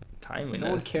timeliness. Timeliness.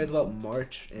 No one cares about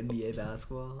March NBA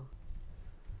basketball.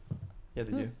 Yeah,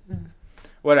 they do.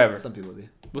 Whatever. Some people do.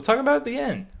 We'll talk about it at the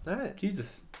end. All right.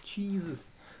 Jesus. Jesus.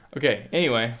 Okay,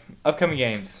 anyway, upcoming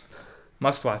games,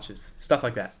 must-watches, stuff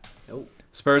like that. Nope.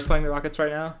 Spurs playing the Rockets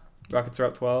right now. Rockets are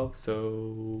up 12,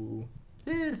 so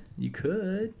Eh. you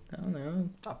could. I don't know.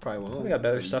 I probably won't. We got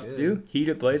better but you stuff to could. do. Heat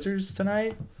at Blazers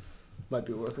tonight, Might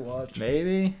be worth a watch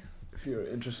maybe. if you're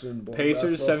interested in boring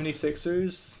Pacers, basketball.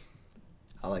 76ers.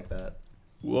 I like that.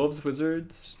 Wolves,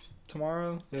 Wizards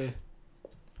tomorrow. Yeah.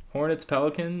 Hornets,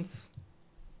 Pelicans.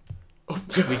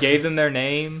 We gave them their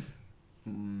name.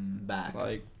 Back.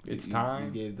 Like, it's You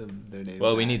time. gave them their name.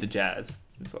 Well, we back. need the Jazz.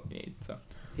 That's what we need. So,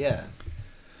 Yeah.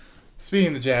 speaking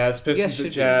of the Jazz, Pistons should at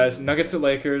be Jazz, the Nuggets Jazz. at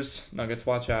Lakers. Nuggets,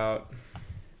 watch out.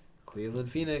 Cleveland,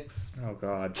 Phoenix. Oh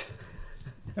God,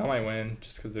 that might win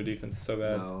just because their defense is so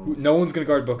bad. No. No one's gonna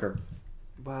guard Booker.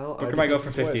 Well, Booker our might go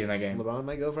defense for is 50 in worse. that game. LeBron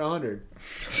might go for 100.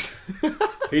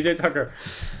 PJ Tucker.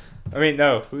 I mean,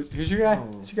 no. Who's your guy?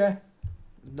 No. Who's your guy?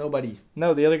 Nobody.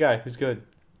 No, the other guy who's good.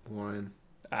 Warren.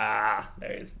 There he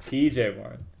is. TJ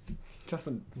Warren.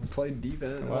 Doesn't play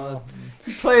defense. Well,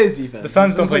 He plays defense. the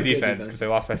Suns He don't play doesn't defense because they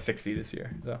lost by 60 this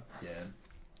year. So Yeah.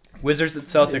 Wizards at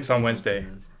His Celtics on defense Wednesday.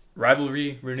 is-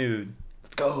 Rivalry renewed.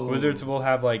 Let's go. Wizards will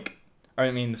have the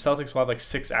Celtics will have like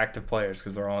 6 active players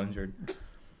because they're all injured.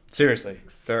 Seriously,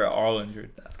 they're all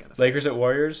injured. That's kind of Lakers at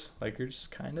Warriors. Lakers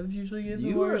kind of usually give the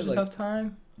You are, Warriors a like, tough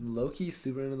time low-key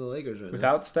super into the Lakers right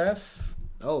without Steph.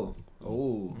 now.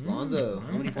 Lonzo.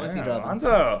 How many points he dropping?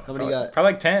 Lonzo. How many you got?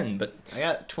 Probably like 10, but I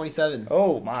got 27.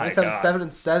 oh my 27, god. 7,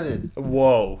 and 7.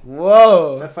 Whoa.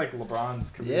 Whoa. That's like LeBron's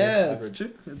career yeah, average. it's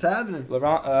true. It's happening. LeBron,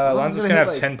 Lonzo's Lonzo's gonna gonna have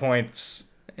hit, like- 10 points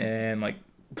and like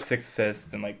 6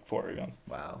 assists and like 4 rebounds.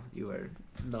 Wow, you are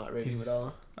not rating him He's- at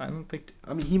all. I don't think.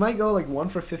 I mean, he might go like 1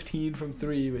 for 15 from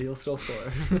 3, but he'll still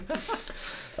score.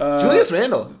 Julius Julius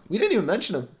Randle. We didn't even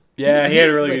mention him. Yeah, he had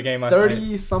a really good game last night.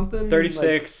 30 something.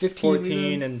 36, like 15 14,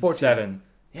 rebounds, and 14. 7.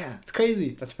 Yeah, it's crazy.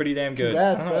 That's pretty damn good.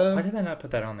 Congrats, I don't know. bro. Why did I not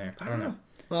put that on there? I don't know.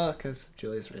 Well, because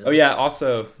Julius Randle. Oh yeah.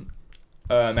 Also,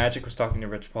 Magic was talking to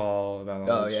Rich Paul about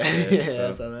all Oh, this yeah. shit, yeah, so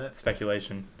I saw that.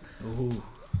 speculation. Ooh.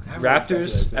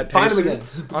 Raptors at Find him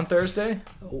Pacers on Thursday.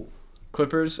 Oh,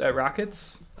 Clippers at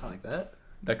Rockets. I like that.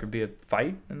 That could be a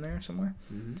fight in there somewhere.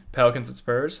 Mm-hmm. Pelicans at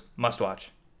Spurs. Must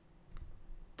watch.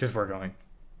 Because we're going.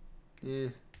 Yeah.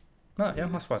 No, yeah,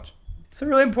 must watch. It's a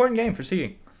really important game for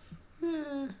seeding.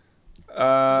 Yeah.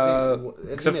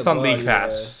 Except it's on League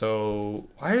Pass. So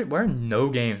why are no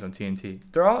games on TNT?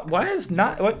 They're all. Why is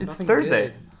not? What? It's Nothing Thursday.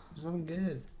 Good. There's nothing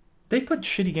good. They put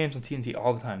shitty games on TNT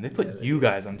all the time. They put Yeah, they you do.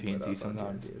 guys on They put TNT us on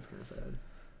sometimes. TNT. It's kind of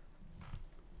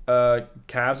sad.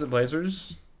 Cavs at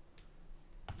Blazers.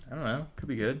 I don't know. Could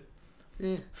be good.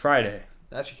 Yeah, Friday.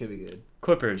 that actually could be good.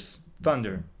 Clippers,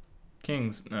 Thunder,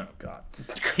 Kings. No, God.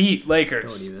 Heat,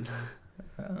 Lakers. Don't even.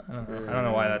 I don't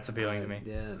know why that's appealing to me.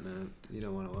 Yeah, no, you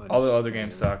don't want to watch. All the other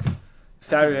games suck.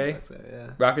 Saturday,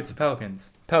 Yeah. Rockets at Pelicans.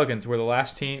 Pelicans were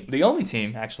the only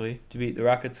team actually to beat the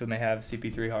Rockets when they have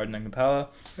CP3, Harden, and Capella.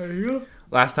 There you go.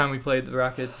 Last time we played the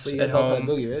Rockets But you at guys also had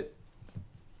home. Boogie, right?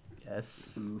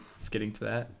 Yes. Oof. It's getting to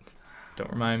that. Don't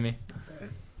remind me. I'm sorry.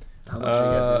 How much are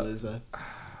you guys gonna lose by?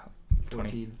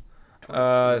 20.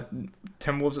 14.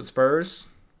 Timberwolves at Spurs.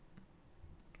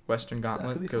 Western That could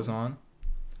Gauntlet be goes fun. on.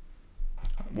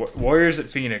 Warriors at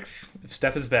Phoenix. If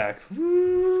Steph is back,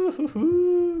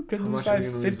 woo-hoo-hoo, could How lose much by are you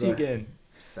gonna lose 50 by? again.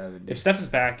 70. If Steph is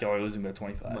back, y'all are losing by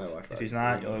 25. Might watch If that. he's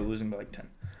not, y'all are losing by like 10.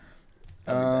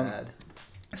 That'd be bad.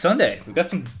 Sunday, we got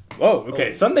some. Whoa, okay.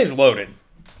 Oh. Sunday's loaded.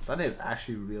 Sunday is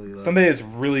actually really low. Sunday is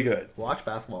really good. Watch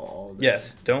basketball all day.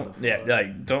 Yes, don't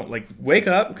wake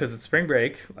up because it's spring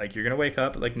break. Like you're gonna wake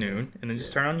up at like noon and then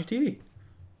just turn on your TV.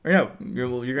 Or no,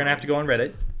 you're gonna have to go on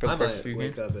Reddit for the first few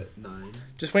games. Wake up at 9.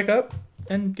 Just wake up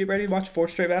and get ready to watch 4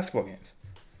 straight basketball games.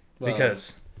 Well,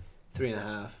 Because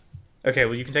 3.5. okay,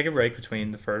 well you can take a break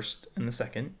between the first and the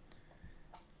second.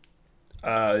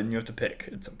 And you have to pick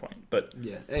at some point. But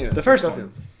Yeah. Anyway, the first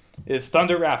one is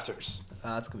Thunder Raptors.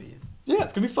 That's gonna be Yeah,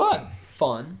 it's gonna be fun.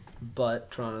 fun, but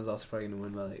Toronto's also probably gonna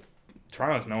win by like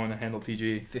Toronto's no one to handle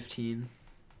PG. 15.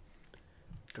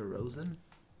 DeRozan.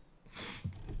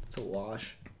 It's a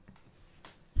wash.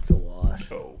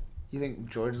 So You think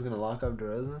George is gonna lock up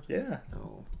DeRozan? yeah,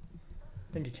 No.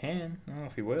 I think he can. I don't know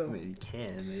if he I will. mean, he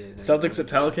can. But he doesn't Celtics have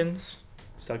at Pelicans.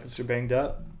 Celtics are banged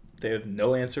up. They have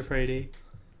no answer for AD.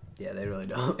 Yeah, they really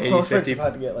don't. 80, 50.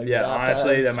 About to get, like, Yeah,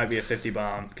 honestly, that baptized. might be a 50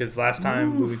 bomb. Because last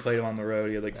time when we played him on the road,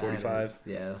 he had like 45.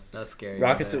 Yeah, that's scary.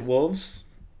 Rockets right at Wolves.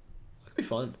 It could be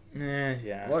fun.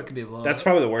 Yeah. Or it could be a blowout. That's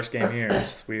probably the worst game here.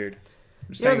 It's weird.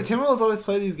 I'm just Yeah, the saying- Timberwolves always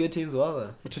play these good teams well,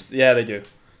 though. yeah, they do.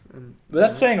 And, But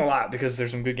that's saying a lot because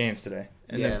there's some good games today.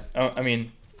 And Yeah. then, I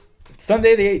mean,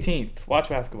 Sunday the 18th. Watch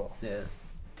basketball. Yeah.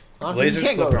 Honestly, Blazers you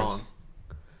can't Clippers. go wrong.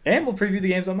 And we'll preview the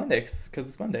games on Monday because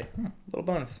it's Monday. Little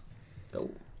bonus.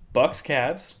 Oh. Bucks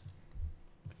Cavs.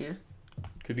 Yeah.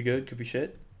 Could be good. Could be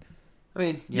shit. I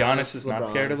mean, Giannis is not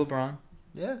scared of LeBron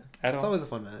Yeah. at It's all. always a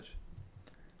fun match.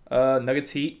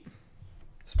 Nuggets Heat.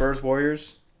 Spurs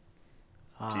Warriors.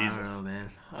 I Jesus. don't know,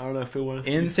 man. I don't know if it wants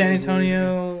In San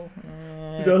Antonio.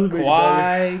 It doesn't make it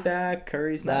Kawhi back.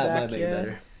 Curry's not That back might make yet. it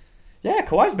better Yeah,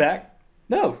 Kawhi's back.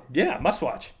 No, yeah, must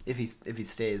watch. if he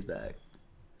stays back.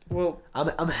 Well,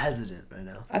 I'm hesitant right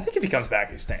now. I think if he comes back,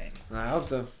 he's staying. I hope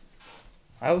so.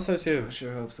 I hope so too, I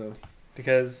sure hope so.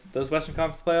 because those Western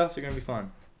Conference playoffs are gonna be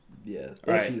fun. Yeah, All if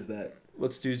right. he's back.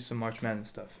 Let's do some March Madness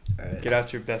stuff. All right. Get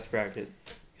out your best bracket.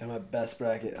 Got my best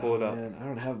bracket. Pull it up. Man, I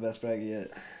don't have a best bracket yet.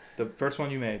 The first one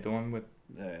you made, the one with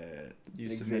you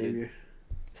submitted. Xavier.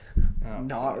 Oh,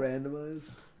 Not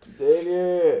randomized.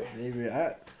 Xavier.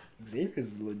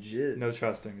 Xavier's legit. No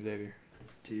trusting Xavier.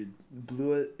 Dude,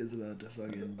 Blewett is about to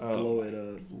fucking Oh blow it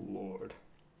up. Lord.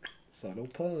 Subtle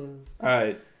pun. All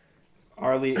right,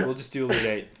 our elite. We'll just do Elite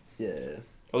Eight. Yeah.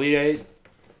 Elite Eight.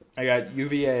 I got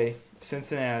UVA,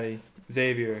 Cincinnati,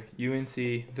 Xavier, UNC,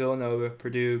 Villanova,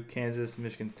 Purdue, Kansas,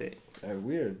 Michigan State.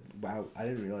 Weird. Wow, I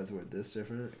didn't realize we were this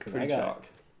different. Because I Pretty got shocked.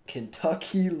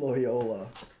 Kentucky Loyola.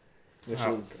 Which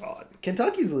Oh is God.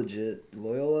 Kentucky's legit.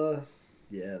 Loyola,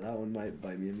 yeah, that one might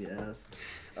bite me in the ass.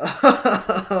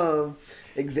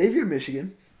 Xavier,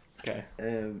 Michigan, Okay.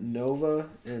 Nova,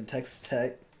 and Texas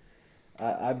Tech.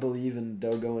 I believe in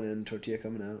dough going in, tortilla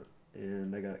coming out,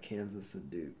 and I got Kansas and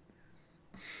Duke.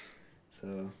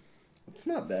 So, it's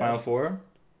not bad. Final Four.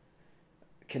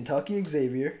 Kentucky,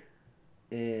 Xavier,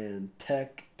 and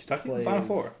Tech. Kentucky in the plays- Final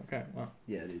Four. Okay. Wow.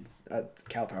 Yeah, dude. That's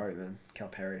Calipari, man.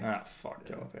 Calipari. Ah, fuck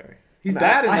Yeah. Calipari. He's I mean,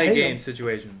 bad in I late hate game him.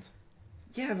 situations.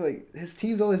 Yeah, but like his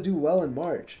teams always do well in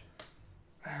March.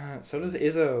 So does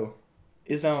Izzo.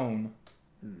 Izzone.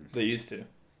 Hmm. They used to.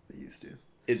 They used to.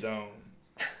 Izzone.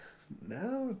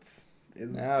 Now it's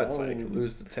Now it's like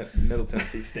lose to Middle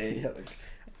Tennessee State. Yeah, like,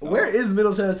 where is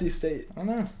Middle Tennessee State? I don't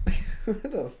know. Where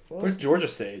the fuck? Where's Georgia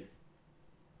State?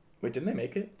 Wait, didn't they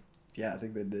make it? Yeah, I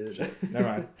think they did. Never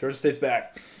mind. Georgia State's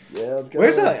back. Yeah, let's go.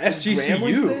 Where's that Is FGCU?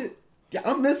 Grambling State? Yeah,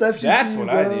 I miss FGCU. That's what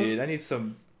I bro. need. I need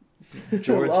some Love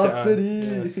Georgetown.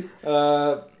 City.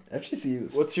 Yeah. FGCU.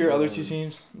 Is What's your other fun. two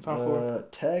teams? in Final Four?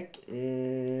 Tech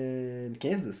and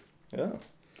Kansas. Yeah.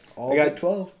 All I got- Big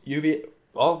 12. UVA.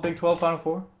 All Big 12 Final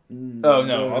Four? Mm, Oh,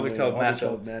 no, all Big 12 all Big matchup.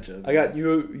 12 matchup. I got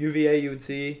UVA,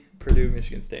 UNC, Purdue,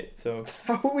 Michigan State. So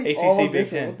How are we ACC all Big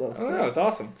different? Ten. What the I don't know. fuck? It's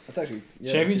awesome. That's actually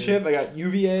yeah, Championship, I got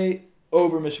UVA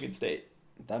over Michigan State.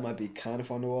 that might be kind of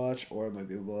fun to watch, or it might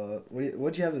be a blowout.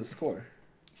 What'd you have as a score?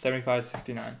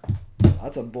 75-69.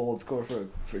 That's a bold score for a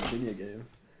Virginia game.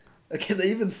 Can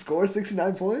they even score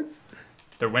 69 points?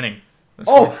 They're winning.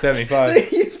 Oh, 75.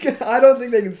 I don't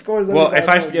think they can score 75 Well,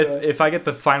 points. bro. if I get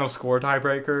the final score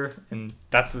tiebreaker and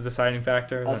that's the deciding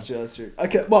factor, That's then, true, that's true.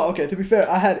 Okay, to be fair,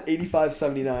 I had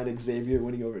 85-79 Xavier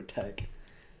winning over Tech.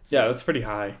 yeah, that's pretty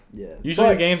high. Yeah. Usually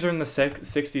But- the games are in the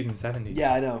 60s and 70s.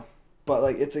 Yeah, I know. But,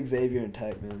 like, it's Xavier and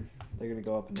Tech, man. They're going to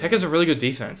go up and Tech down. has a really good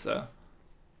defense, though.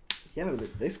 Yeah,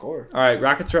 but they score. All right,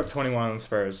 Rockets are up 21 on the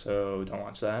Spurs, so don't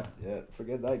watch that. Yeah,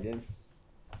 forget that game.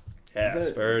 Yeah, Is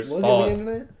there- Spurs. What was the fall. other game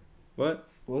tonight? What?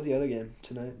 What was the other game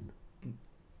tonight?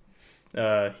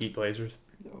 Heat Blazers.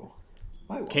 No.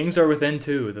 Why watch Kings that? are within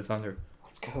 2 of the Thunder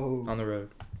Let's go. on the road.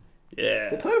 They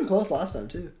Yeah. played them close last time,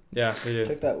 too. Yeah, they did.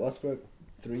 Took that Westbrook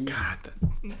 3. God.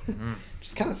 Which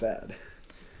is kind of sad.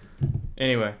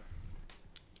 Anyway,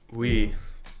 we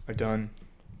are done.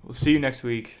 We'll see you next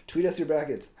week. Tweet us your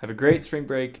brackets. Have a great spring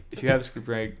break. If you have a spring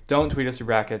break, don't tweet us your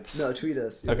brackets. No, tweet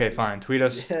us. Okay, fine. Tweet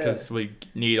us because we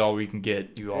need all we can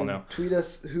get. You all know. Tweet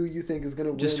us who you think is gonna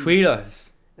win. Just tweet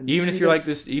us. And Even tweet if you're us, like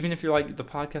this, even if you're like the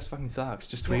podcast fucking sucks,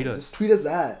 just tweet us. Just tweet us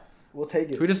that. We'll take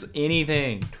it. Tweet us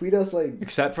anything. Tweet us like.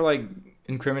 Except for like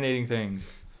incriminating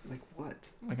things. Like what?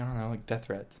 Like I don't know, like death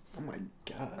threats. Oh my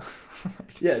god.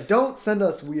 Yeah, don't send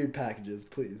us weird packages,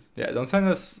 please. Yeah, don't send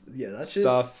us that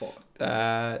stuff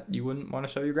that you wouldn't want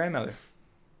to show your grandmother.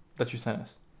 That you sent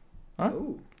us. Huh?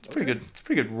 Oh, it's pretty good. It's a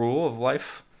pretty good rule of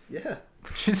life. Yeah.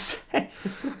 Just say.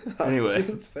 Anyway,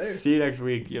 It's fair. see you next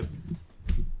week, you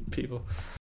people.